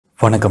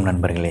வணக்கம்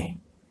நண்பர்களே,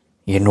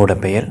 என்னோட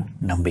பெயர்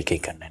நம்பிக்கை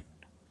கண்ணன்.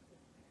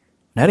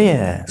 நிறைய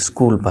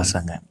ஸ்கூல்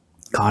பசங்க,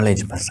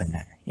 காலேஜ் பசங்க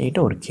என்கிட்ட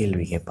ஒரு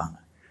கேள்வி கேட்பாங்க.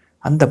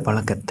 அந்த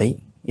பழக்கத்தை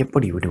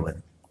எப்படி விடுவது?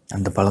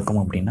 அந்த பழக்கம்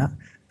அப்படின்னா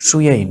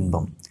சுய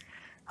இன்பம்.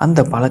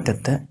 அந்த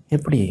பழக்கத்தை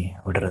எப்படி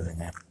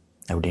விடுறதுங்க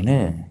அப்படின்னு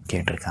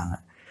கேட்டிருக்காங்க.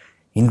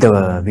 இந்த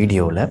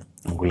வீடியோவில்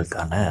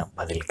உங்களுக்கான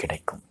பதில்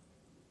கிடைக்கும்.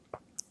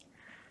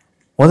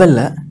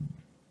 முதல்ல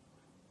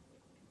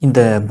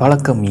இந்த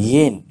பழக்கம்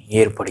ஏன்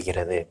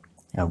ஏற்படுகிறது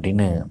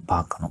அப்படின்னு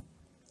பார்க்கணும்.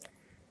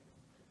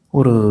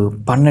 ஒரு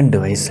 12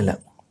 வயசில்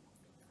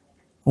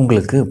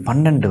உங்களுக்கு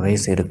 12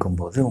 வயசு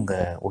இருக்கும்போது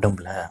உங்கள்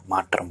உடம்பில்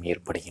மாற்றம்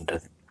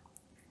ஏற்படுகின்றது.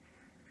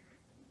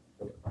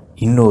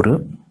 இன்னொரு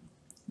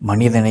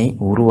மனிதனை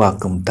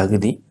உருவாக்கும்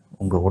தகுதி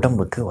உங்கள்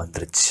உடம்புக்கு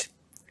வந்துருச்சு.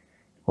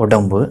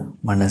 உடம்பு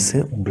மனசு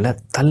உங்களை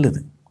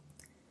தள்ளுது.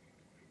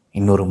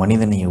 இன்னொரு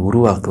மனிதனை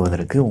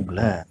உருவாக்குவதற்கு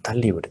உங்களை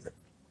தள்ளி விடுது.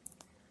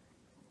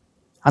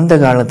 அந்த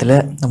காலத்தில்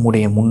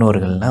நம்முடைய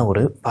முன்னோர்கள்லாம்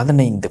ஒரு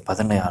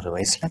 15-16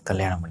 வயசில்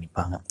கல்யாணம்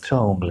பண்ணிப்பாங்க. ஸோ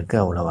அவங்களுக்கு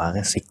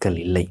அவ்வளவாக சிக்கல்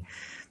இல்லை.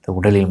 இந்த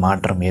உடலில்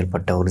மாற்றம்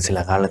ஏற்பட்ட ஒரு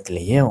சில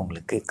காலத்திலேயே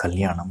அவங்களுக்கு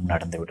கல்யாணம்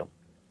நடந்துவிடும்.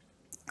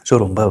 ஸோ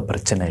ரொம்ப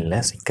பிரச்சனை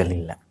இல்லை, சிக்கல்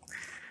இல்லை.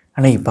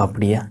 ஆனால் இப்போ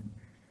அப்படியா?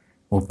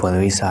 30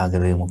 வயசு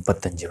ஆகுது,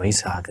 35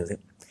 வயசு ஆகுது.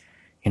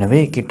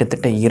 எனவே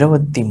கிட்டத்தட்ட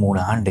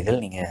 23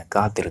 ஆண்டுகள் நீங்கள்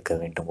காத்திருக்க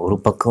வேண்டும். ஒரு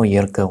பக்கம்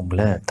இயற்கை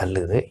உங்களை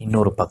தள்ளுது,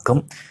 இன்னொரு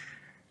பக்கம்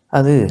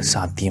அது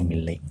சாத்தியம்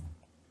இல்லை.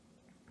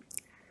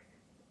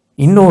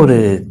 இன்னொரு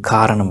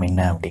காரணம் என்ன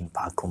அப்படின்னு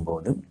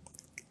பார்க்கும்போது,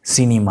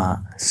 சினிமா,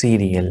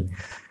 சீரியல்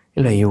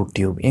இல்லை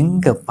யூடியூப்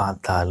எங்கே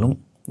பார்த்தாலும்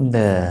இந்த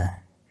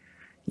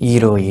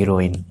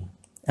ஹீரோயின்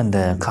அந்த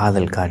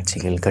காதல்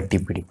காட்சிகள்,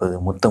 கட்டிப்பிடிப்பது,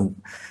 முத்தம்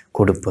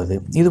கொடுப்பது,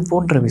 இது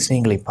போன்ற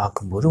விஷயங்களை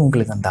பார்க்கும்போது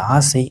உங்களுக்கு அந்த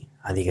ஆசை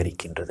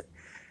அதிகரிக்கின்றது.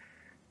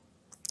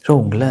 ஸோ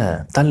உங்களை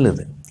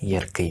தள்ளுது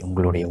இயற்கை.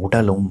 உங்களுடைய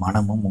உடலும்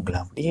மனமும் உங்களை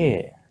அப்படியே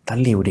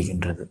தள்ளி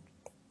விடுகின்றது.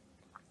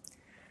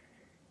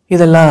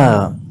 இதெல்லாம்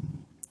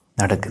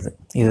நடக்குது.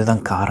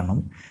 இதுதான் காரணம்.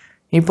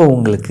 இப்போ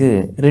உங்களுக்கு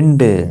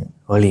 2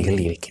 வழிகள்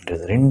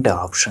இருக்கின்றது, 2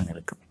 ஆப்ஷன்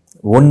இருக்குது.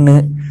 ஒன்று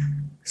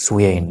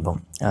சுய இன்பம்,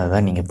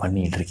 அதுதான் நீங்கள்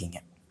பண்ணிகிட்டு இருக்கீங்க.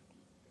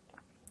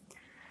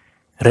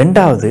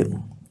 ரெண்டாவது,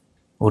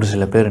 ஒரு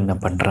சில பேர் என்ன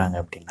பண்ணுறாங்க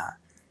அப்படின்னா,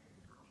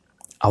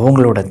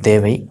 அவங்களோட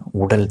தேவை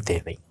உடல்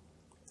தேவை,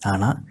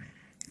 ஆனால்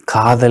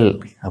காதல்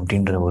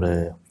அப்படின்ற ஒரு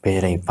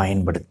பெயரை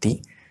பயன்படுத்தி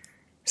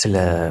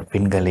சில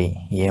பெண்களை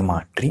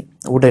ஏமாற்றி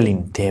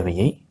உடலின்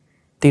தேவையை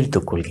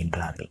தீர்த்து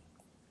கொள்கின்றார்கள்.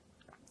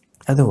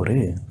 அது ஒரு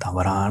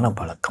தவறான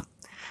பழக்கம்.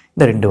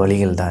 இந்த 2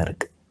 வழிகள் தான்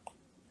இருக்குது.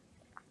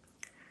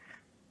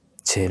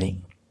 சரி,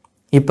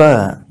 இப்போ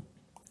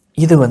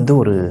இது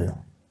ஒரு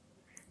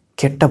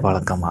கெட்ட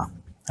பழக்கமா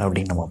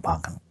அப்படின்னு நம்ம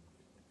பார்க்கணும்.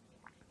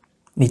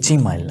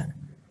 நிச்சயமாக இல்லை.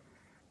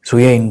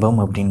 சுய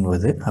இன்பம்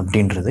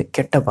அப்படின்றது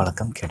கெட்ட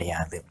பழக்கம்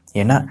கிடையாது.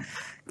 ஏன்னா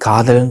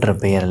காதல்ன்ற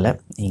பெயரில்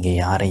நீங்கள்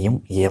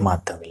யாரையும்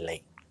ஏமாற்றவில்லை.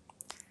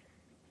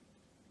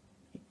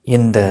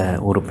 எந்த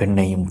ஒரு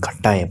பெண்ணையும்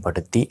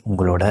கட்டாயப்படுத்தி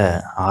உங்களோட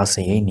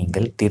ஆசையை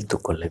நீங்கள் தீர்த்து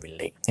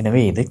கொள்ளவில்லை.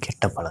 எனவே இது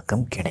கெட்ட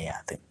பழக்கம்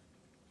கிடையாது.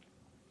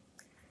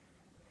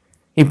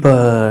 இப்போ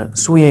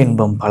சுய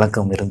இன்பம்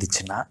பழக்கம்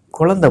இருந்துச்சுன்னா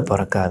குழந்தை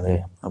பிறக்காது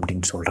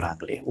அப்படின்னு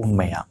சொல்கிறாங்களே,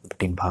 உண்மையா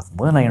அப்படின்னு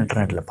பார்க்கும்போது நான்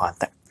இன்டர்நெட்டில்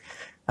பார்த்தேன்.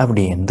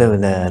 அப்படி எந்த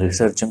வித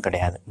ரிசர்ச்சும்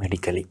கிடையாது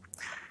மெடிக்கலி.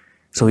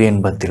 சுய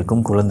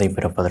இன்பத்திற்கும் குழந்தை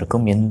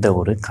பிறப்பதற்கும் எந்த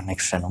ஒரு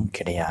கனெக்ஷனும்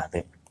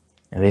கிடையாது.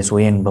 எனவே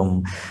சுய இன்பம்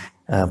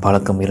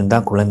பழக்கம்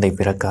இருந்தால் குழந்தை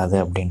பிறக்காது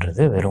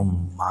அப்படின்றது வெறும்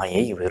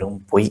மாயை, வெறும்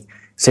பொய்.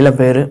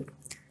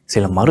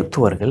 சில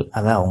மருத்துவர்கள்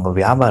அதை அவங்க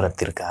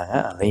வியாபாரத்திற்காக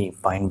அதை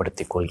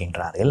பயன்படுத்தி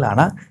கொள்கின்றார்கள்.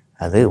 ஆனால்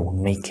அது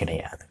உண்மை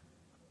கிடையாது.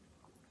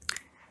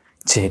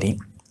 சரி,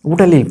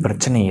 உடலில்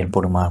பிரச்சனை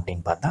ஏற்படுமா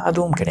அப்படின்னு பார்த்தா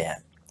அதுவும்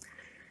கிடையாது,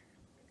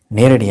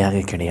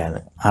 நேரடியாக கிடையாது.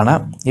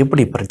 ஆனால்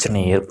எப்படி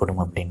பிரச்சனை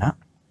ஏற்படும் அப்படின்னா,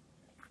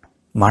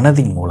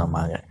 மனதின்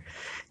மூலமாக.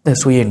 இந்த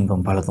சுய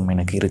இன்பம் பழக்கம்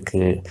எனக்கு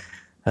இருக்குது.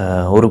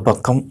 ஒரு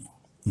பக்கம்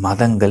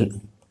மதங்கள்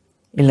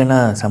இல்லைன்னா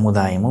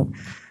சமுதாயமும்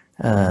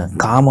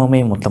காமமே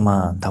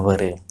மொத்தமாக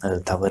தவறு, அது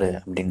தவறு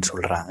அப்படின்னு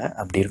சொல்கிறாங்க.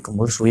 அப்படி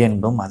இருக்கும்போது சுய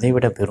இன்பம் அதை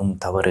விட பெரும்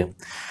தவறு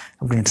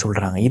அப்படின்னு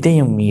சொல்கிறாங்க.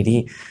 இதையும் மீறி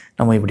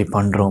நம்ம இப்படி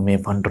பண்ணுறோமே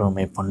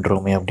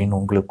அப்படின்னு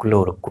உங்களுக்குள்ள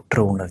ஒரு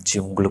குற்ற உணர்ச்சி,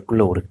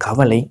 உங்களுக்குள்ள ஒரு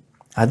கவலை,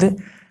 அது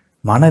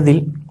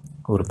மனதில்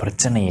ஒரு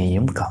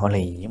பிரச்சனையையும்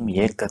கவலையையும்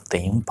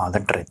ஏக்கத்தையும்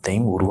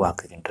பதற்றத்தையும்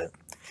உருவாக்குகின்றது.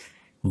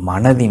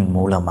 மனதின்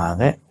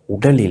மூலமாக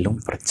உடலிலும்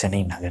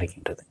பிரச்சனை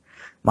நகர்கின்றது.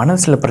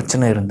 மனசில்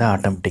பிரச்சனை இருந்தால்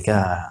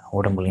ஆட்டோமேட்டிக்காக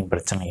உடம்புலையும்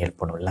பிரச்சனை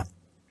ஏற்படும்ல.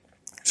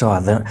 ஸோ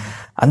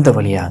அந்த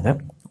வழியாக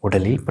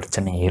உடலில்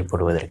பிரச்சனை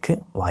ஏற்படுவதற்கு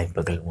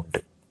வாய்ப்புகள் உண்டு.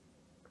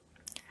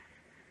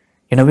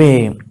 எனவே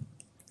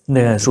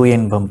இந்த சுய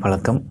இன்பம்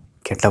பழக்கம்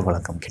கெட்ட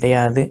பழக்கம்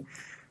கிடையாது.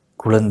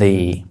 குழந்தை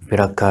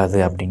பிறக்காது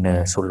அப்படின்னு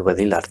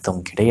சொல்வதில்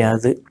அர்த்தம்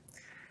கிடையாது.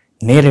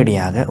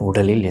 நேரடியாக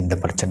உடலில் எந்த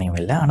பிரச்சனையும்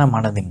இல்லை, ஆனால்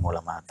மனதின்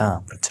மூலமாக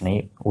தான் பிரச்சனை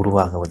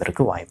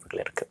உருவாகுவதற்கு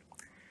வாய்ப்புகள் இருக்குது.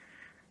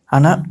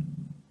 ஆனால்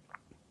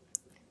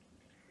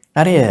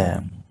நிறைய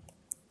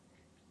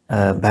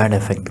பேட்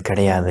எஃபெக்ட்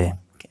கிடையாது,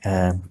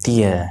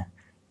 தீய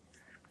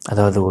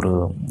அதாவது ஒரு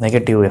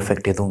நெகட்டிவ்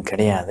எஃபெக்ட் எதுவும்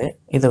கிடையாது.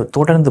 இதை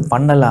தொடர்ந்து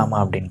பண்ணலாமா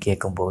அப்படின்னு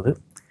கேட்கும்போது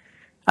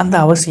அந்த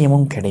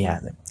அவசியமும்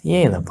கிடையாது.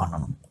 ஏன் இதை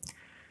பண்ணணும்?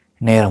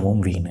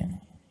 நேரமும் வீணு,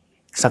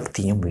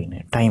 சக்தியும் வீணு,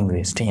 time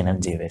waste,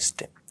 energy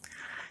waste.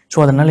 So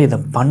அதனால் இதை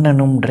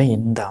பண்ணணுன்ற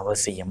எந்த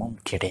அவசியமும்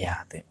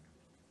கிடையாது.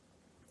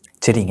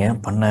 சரிங்க,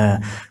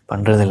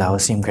 பண்ணுறதில்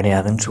அவசியம்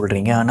கிடையாதுன்னு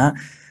சொல்கிறீங்க. ஆனால்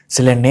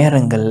சில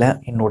நேரங்களில்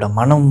என்னோடய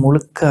மனம்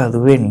முழுக்க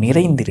அதுவே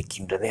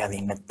நிறைந்திருக்கின்றது, அது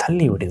என்னை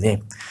தள்ளி விடுதே,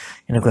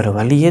 எனக்கு ஒரு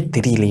வழியே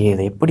தெரியலையே,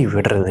 இதை எப்படி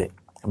விடுறது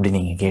அப்படின்னு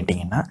நீங்கள்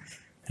கேட்டிங்கன்னா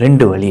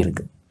 2 வழி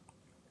இருக்குது.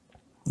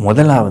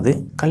 முதலாவது,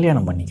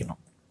 கல்யாணம்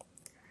பண்ணிக்கணும்.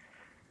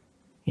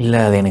 இல்லை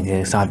அது எனக்கு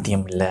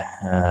சாத்தியம் இல்லை,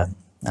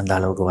 அந்த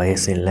அளவுக்கு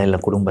வயசு இல்லை, இல்லை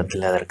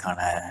குடும்பத்தில் அதற்கான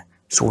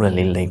சூழல்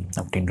இல்லை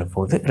அப்படின்ற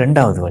போது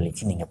 2வது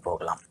வழிக்கு நீங்கள்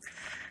போகலாம்.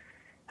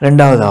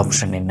 2வது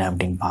ஆப்ஷன் என்ன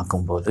அப்படின்னு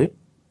பார்க்கும்போது,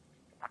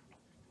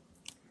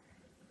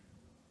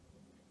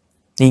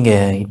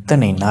 நீங்கள்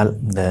இத்தனை நாள்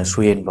இந்த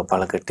சுய இன்ப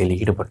பழக்கத்தில்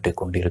ஈடுபட்டு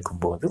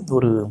கொண்டிருக்கும்போது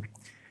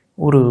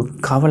ஒரு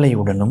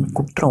கவலையுடனும்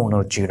குற்ற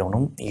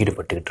உணர்ச்சியுடனும்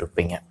ஈடுபட்டுக்கிட்டு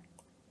இருப்பீங்க.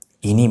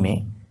 இனிமே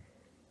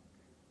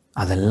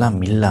அதெல்லாம்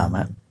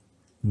இல்லாமல்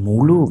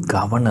முழு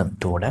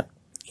கவனத்தோட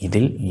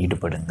இதில்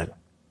ஈடுபடுங்கள்.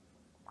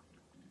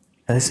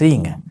 அதை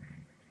செய்யுங்க.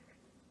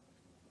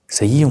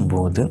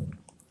 செய்யும்போது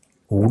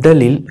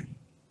உடலில்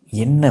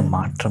என்ன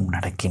மாற்றம்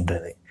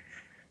நடக்கின்றது,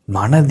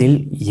 மனதில்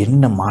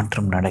என்ன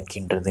மாற்றம்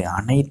நடக்கின்றது,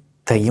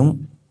 அனைத்தையும்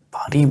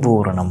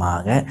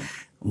பரிபூரணமாக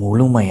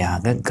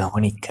முழுமையாக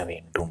கவனிக்க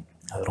வேண்டும்.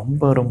 அது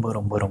ரொம்ப ரொம்ப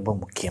ரொம்ப ரொம்ப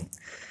முக்கியம்.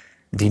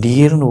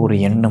 திடீர்னு ஒரு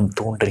எண்ணம்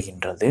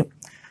தோன்றுகின்றது,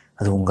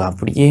 அது உங்கள்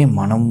அப்படியே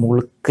மனம்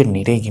முழுக்க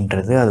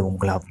நிறைகின்றது, அது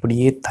உங்களை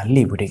அப்படியே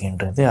தள்ளி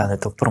விடுகின்றது.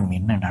 அதுக்கப்புறம்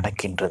என்ன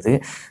நடக்கின்றது,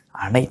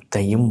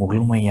 அனைத்தையும்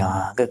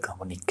முழுமையாக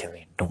கவனிக்க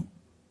வேண்டும்.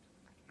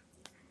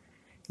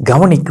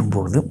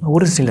 கவனிக்கும்போது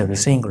ஒரு சில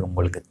விஷயங்கள்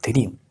உங்களுக்கு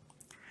தெரியும்.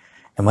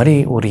 இந்த மாதிரி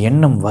ஒரு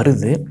எண்ணம்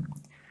வருது,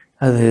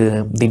 அது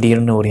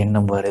திடீர்னு ஒரு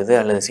எண்ணம் வருது,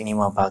 அல்லது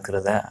சினிமா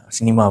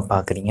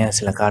பார்க்குறீங்க,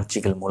 சில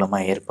காட்சிகள்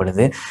மூலமாக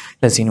ஏற்படுது,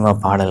 இல்லை சினிமா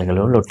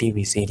பாடல்களோ இல்லை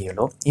டிவி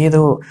சீரியலோ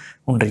ஏதோ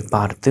ஒன்றை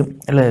பார்த்து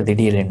இல்லை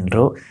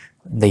திடீரென்றோ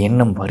இந்த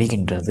எண்ணம்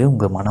வருகின்றது,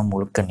 உங்கள் மனம்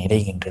முழுக்க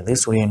நிறைகின்றது,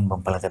 சுய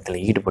இன்பம் பழக்கத்தில்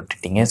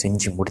ஈடுபட்டுட்டீங்க,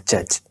 செஞ்சு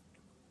முடிச்சாச்சு.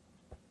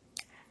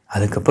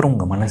 அதுக்கப்புறம்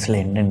உங்கள்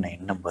மனசில் என்னென்ன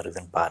எண்ணம்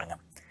வருதுன்னு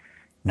பாருங்கள்.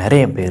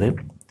 நிறைய பேர்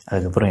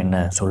அதுக்கப்புறம் என்ன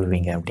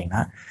சொல்லுவீங்க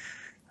அப்படின்னா,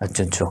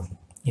 அச்சோ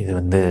இது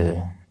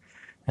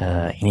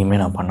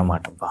இனிமேல் நான் பண்ண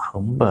மாட்டேன்ப்பா,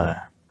 ரொம்ப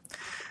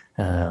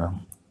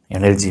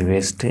எனர்ஜி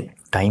வேஸ்ட்டு,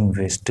 டைம்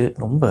வேஸ்ட்டு,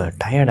 ரொம்ப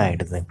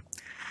டயர்டாகிடுது,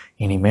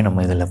 இனிமேல்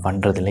நம்ம இதில்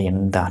பண்ணுறதில்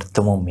எந்த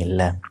அர்த்தமும்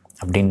இல்லை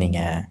அப்படின்னு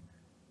நீங்கள்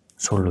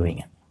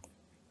சொல்லுவீங்க.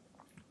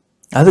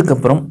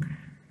 அதுக்கப்புறம்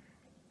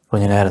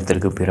கொஞ்ச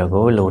நேரத்திற்கு பிறகோ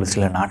இல்லை ஒரு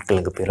சில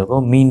நாட்களுக்கு பிறகோ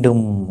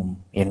மீண்டும்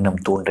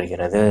எண்ணம்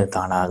தோன்றுகிறது.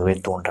 தானாகவே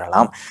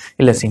தோன்றலாம்,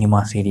 இல்லை சினிமா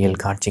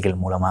சீரியல்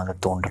காட்சிகள் மூலமாக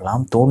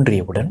தோன்றலாம்.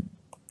 தோன்றியவுடன்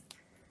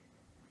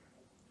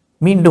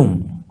மீண்டும்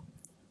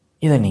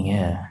இதை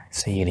நீங்கள்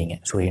செய்கிறீங்க,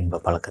 சுய இன்ப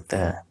பழக்கத்தை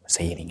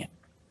செய்கிறீங்க.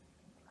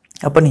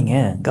 அப்போ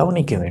நீங்கள்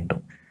கவனிக்க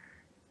வேண்டும்,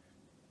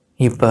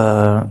 இப்போ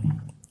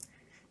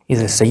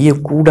இதை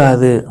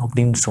செய்யக்கூடாது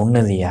அப்படின்னு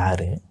சொன்னது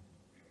யார்,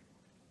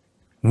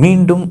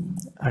 மீண்டும்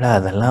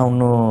அதெல்லாம்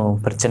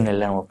ஒன்றும் பிரச்சனை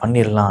இல்லை நம்ம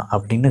பண்ணிடலாம்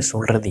அப்படின்னு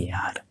சொல்கிறது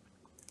யார்?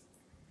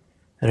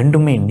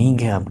 2மே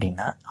நீங்கள்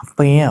அப்படின்னா,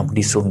 அப்போ ஏன்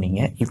அப்படி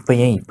சொன்னீங்க, இப்போ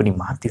ஏன் இப்படி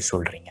மாற்றி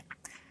சொல்கிறீங்க?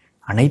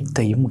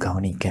 அனைத்தையும்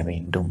கவனிக்க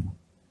வேண்டும்.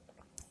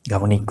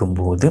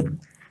 கவனிக்கும்போது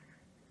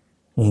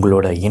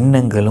உங்களோட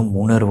எண்ணங்களும்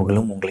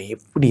உணர்வுகளும் உங்களை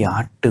எப்படி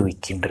ஆட்டு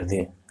வைக்கின்றது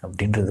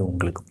அப்படின்றது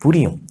உங்களுக்கு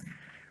புரியும்.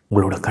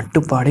 உங்களோட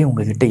கட்டுப்பாடே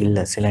உங்ககிட்ட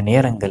இல்லை. சில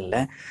நேரங்களில்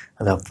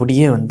அதை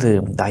அப்படியே இந்த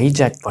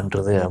ஹைஜாக்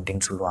பண்ணுறது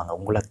அப்படின்னு சொல்லுவாங்க,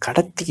 உங்களை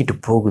கடத்திக்கிட்டு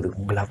போகுது,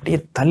 உங்களை அப்படியே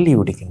தள்ளி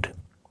விடுகின்றது.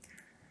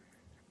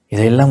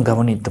 இதையெல்லாம்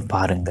கவனித்து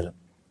பாருங்கள்.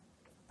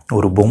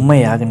 ஒரு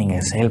பொம்மையாக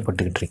நீங்கள்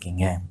செயல்பட்டுக்கிட்டு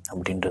இருக்கீங்க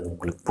அப்படின்றது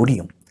உங்களுக்கு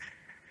புரியும்.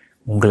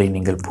 உங்களை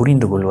நீங்கள்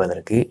புரிந்து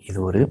கொள்வதற்கு இது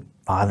ஒரு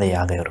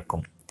பாதையாக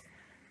இருக்கும்.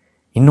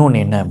 இன்னொன்று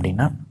என்ன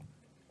அப்படின்னா,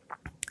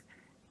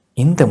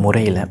 இந்த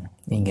முறையில்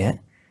நீங்கள்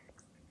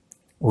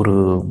ஒரு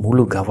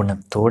முழு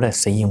கவனத்தோடு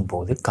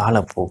செய்யும்போது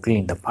காலப்போக்கில்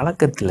இந்த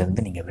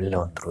பழக்கத்திலேருந்து நீங்கள் வெளில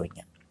வந்துடுவீங்க.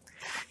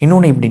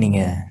 இன்னொன்று, இப்படி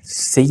நீங்கள்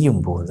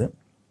செய்யும்போது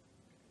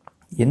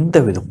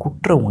எந்தவித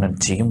குற்ற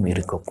உணர்ச்சியும்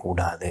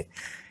இருக்கக்கூடாது,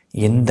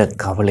 எந்த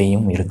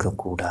கவலையும்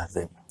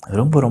இருக்கக்கூடாது.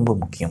 ரொம்ப ரொம்ப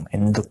முக்கியம்.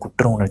 எந்த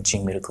குற்ற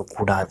உணர்ச்சியும்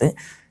இருக்கக்கூடாது,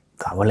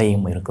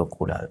 கவலையும்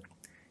இருக்கக்கூடாது.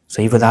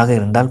 செய்வதாக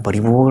இருந்தால்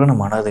பரிபூரண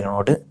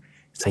மனதினோடு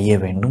செய்ய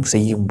வேண்டும்.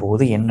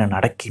 செய்யும்போது என்ன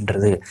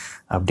நடக்கின்றது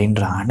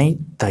அப்படின்ற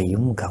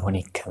அனைத்தையும்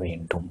கவனிக்க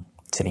வேண்டும்.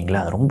 சரிங்களா?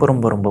 ரொம்ப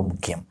ரொம்ப ரொம்ப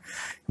முக்கியம்.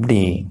 இப்படி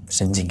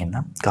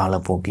செஞ்சீங்கன்னா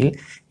காலப்போக்கில்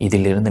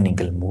இதிலிருந்து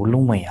நீங்கள்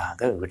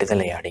முழுமையாக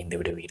விடுதலை அடைந்து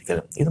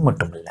விடுவீர்கள். இது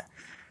மட்டும் இல்லை,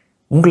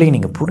 உங்களை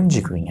நீங்கள்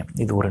புரிஞ்சுக்குவீங்க.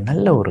 இது ஒரு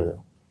நல்ல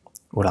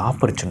ஒரு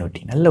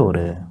ஆப்பர்ச்சுனிட்டி, நல்ல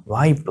ஒரு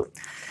வாய்ப்பு.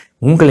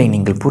 உங்களை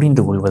நீங்கள்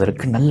புரிந்து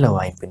கொள்வதற்கு நல்ல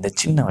வாய்ப்பு. இந்த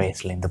சின்ன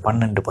வயசில், இந்த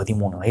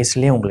 12-13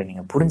 வயசுலேயே உங்களை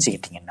நீங்கள்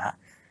புரிஞ்சுக்கிட்டீங்கன்னா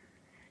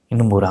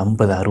இன்னும் ஒரு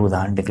 50-60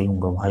 ஆண்டுகள்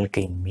உங்கள்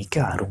வாழ்க்கை மிக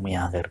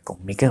அருமையாக இருக்கும்,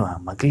 மிக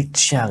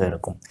மகிழ்ச்சியாக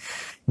இருக்கும்.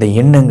 இந்த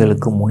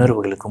எண்ணங்களுக்கும்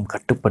உணர்வுகளுக்கும்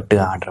கட்டுப்பட்டு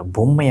ஆடுற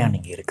பொம்மையாக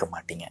நீங்கள் இருக்க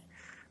மாட்டீங்க.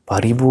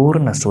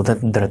 பரிபூர்ண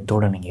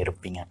சுதந்திரத்தோடு நீங்கள்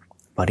இருப்பீங்க.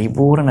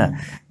 பரிபூர்ண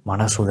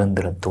மன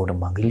சுதந்திரத்தோடு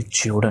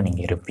மகிழ்ச்சியோடு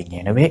நீங்கள் இருப்பீங்க.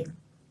 எனவே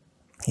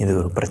இது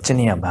ஒரு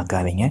பிரச்சனையாக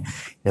பார்க்காதீங்க.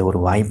 இதை ஒரு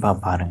வாய்ப்பாக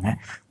பாருங்கள்.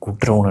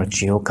 குற்ற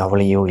உணர்ச்சியோ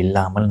கவலையோ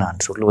இல்லாமல்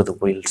நான் சொல்வது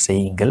போல்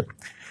செய்யுங்கள்.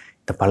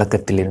 இந்த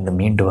பழக்கத்திலிருந்து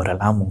மீண்டு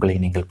வரலாம். உங்களை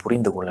நீங்கள்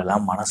புரிந்து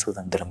கொள்ளலாம். மன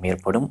சுதந்திரம்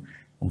ஏற்படும்.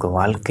 உங்கள்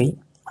வாழ்க்கை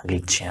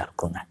மகிழ்ச்சியாக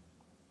இருக்குங்க.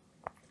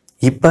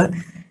 இப்போ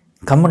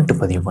கமெண்ட்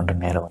பதிவு பண்ணுற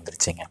நேரம்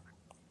வந்துருச்சுங்க.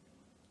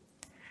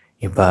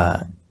 இப்போ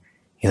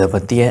இதை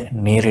பற்றிய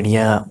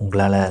நேரடியாக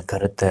உங்களால்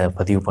கருத்தை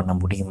பதிவு பண்ண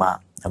முடியுமா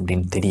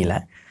அப்படின்னு தெரியல.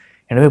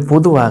 எனவே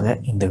பொதுவாக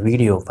இந்த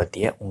வீடியோவை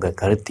பற்றிய உங்கள்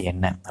கருத்து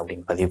என்ன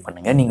அப்படின்னு பதிவு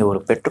பண்ணுங்கள். நீங்கள் ஒரு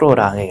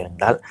பெற்றோராக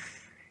இருந்தால்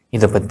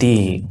இதை பற்றி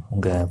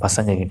உங்கள்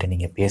பசங்கக்கிட்ட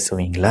நீங்கள்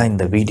பேசுவீங்களா?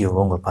 இந்த வீடியோவை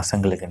உங்கள்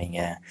பசங்களுக்கு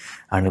நீங்கள்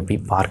அனுப்பி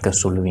பார்க்க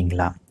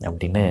சொல்லுவீங்களா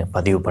அப்படின்னு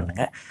பதிவு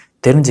பண்ணுங்கள்.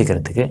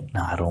 தெரிஞ்சுக்கிறதுக்கு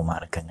நான் ஆர்வமாக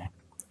இருக்கேங்க.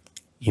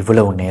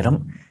 இவ்வளவு நேரம்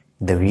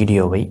இந்த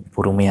வீடியோவை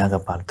பொறுமையாக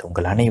பார்த்த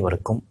உங்கள்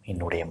அனைவருக்கும்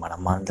என்னுடைய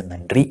மனமார்ந்த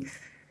நன்றி.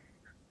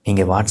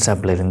 நீங்கள்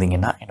வாட்ஸ்அப்பில்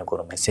இருந்தீங்கன்னா எனக்கு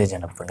ஒரு மெசேஜ்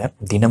அனுப்புங்க.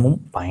 தினமும்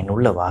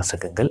பயனுள்ள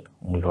வாசகங்கள்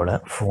உங்களோட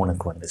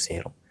ஃபோனுக்கு வந்து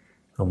சேரும்.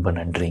 ரொம்ப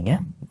நன்றிங்க.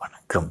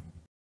 வணக்கம்.